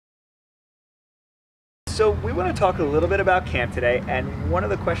So we want to talk a little bit about camp today, and one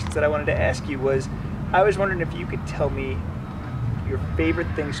of the questions that I wanted to ask you was, I was wondering if you could tell me your favorite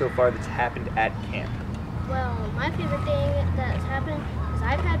thing so far that's happened at camp. Well, my favorite thing that's happened is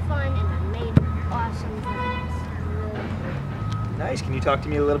I've had fun and I've made awesome friends. Really. Nice. Can you talk to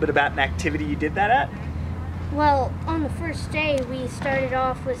me a little bit about an activity you did that at? Well, on the first day we started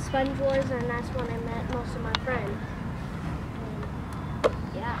off with sponge wars, and that's when I met most of my friends. And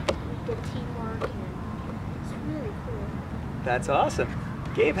yeah, we did teamwork and it's really cool. That's awesome.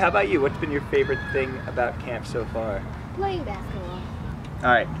 Gabe, how about you? What's been your favorite thing about camp so far? Playing basketball.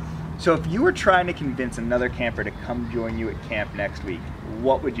 All right. So if you were trying to convince another camper to come join you at camp next week,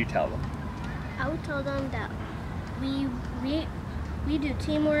 what would you tell them? I would tell them that we do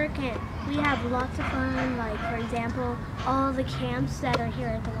teamwork and we have lots of fun, like for example, all the camps that are here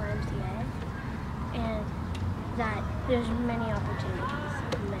at the YMCA, and that there's many opportunities,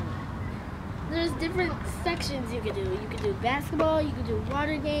 many. There's different sections you could do. You could do basketball, you could do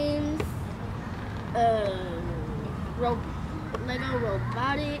water games, Lego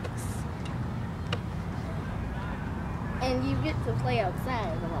robotics, and you get to play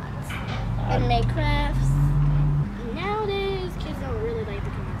outside a lot and make crafts. Nowadays, kids don't really like to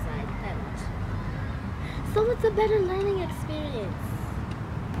come outside that much, so it's a better learning experience.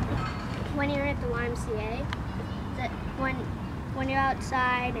 When you're at the YMCA, that when you're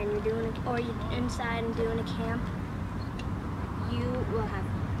outside and you're doing or you're inside and doing a camp, you will have,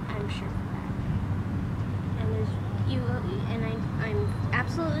 I'm sure of that. And there's I'm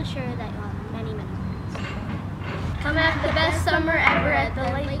absolutely sure that you'll have many, many friends. Come have the best summer ever at the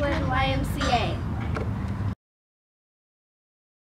Lakewood YMCA.